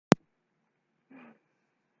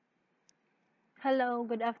Hello,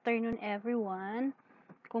 good afternoon everyone.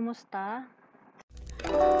 Kumusta?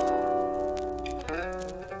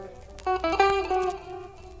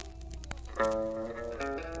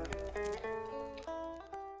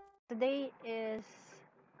 Today is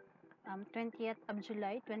 20th of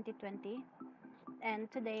July 2020 and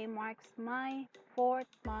today marks my 4th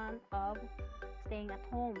month of staying at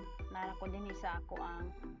home. Nara ko din sa ako ang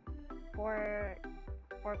four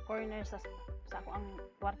corners sa ako ang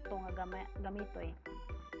kwarto nga gamito eh.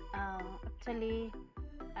 Actually,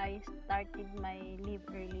 I started my leave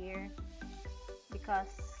earlier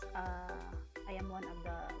because I am one of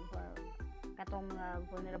the katong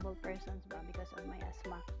vulnerable persons ba because of my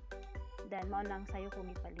asthma. Then mao nang sayo ko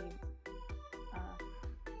gipalib.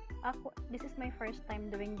 This is my first time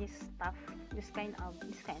doing this stuff, this is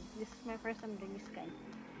my first time doing this kind.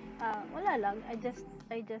 Wala lang, I just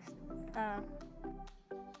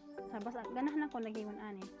basta ganahan ako nagingon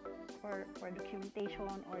ani for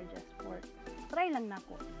documentation or just for try lang.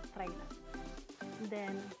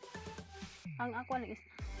 Then ang ako lang is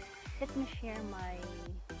let me share my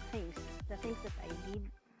the things that I did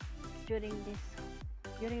during the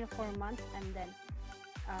 4 months, and then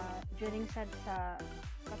during sa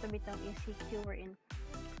katubitang ECQ wherein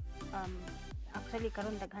actually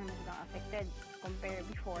karon daghan mo lang affected compare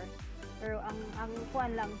before, pero ang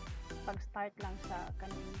kuan lang pag start lang sa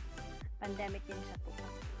kaning pandemic din sa tuka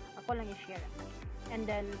ako lang i-share, and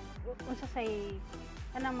then unsa say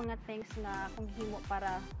kanang mga things nga akong gihimo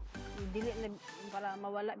para para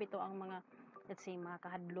mawala bito ang mga, let's say, mga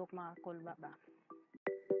kahadlok, mga kulba ba.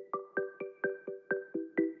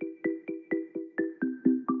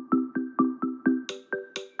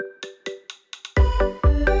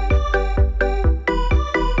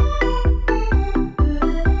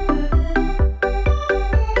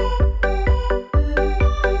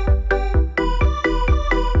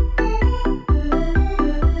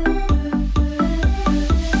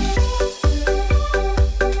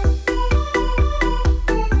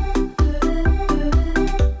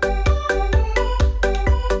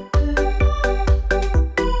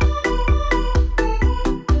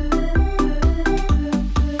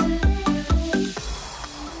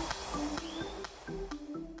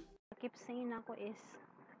 Keep saying ako is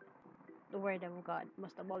the word of God,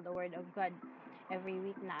 most of all the word of God. Every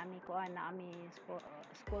week na ami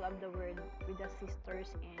school of the word with the sisters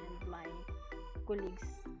and my colleagues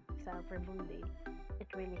sa Perbunde. It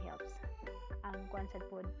really helps. Ang concept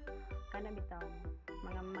po kana bitaw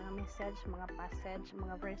mga message, mga passage,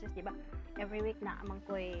 mga verses, di ba? Every week na amang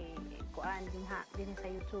koy kuan din sa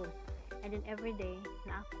YouTube. And then every day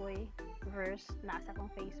na ako'y verse na sa akong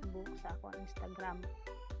Facebook, sa akong Instagram,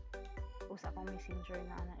 o sa akong messenger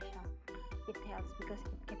na siya. It helps because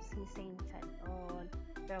it keeps me sane sad all.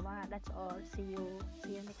 Pero that's all. See you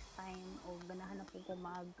next time. O ganahan na po ko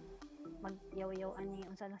magyaw-yaw ani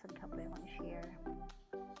unsa na sad kapoy akong share.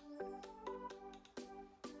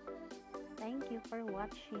 Thank you for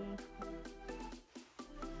watching.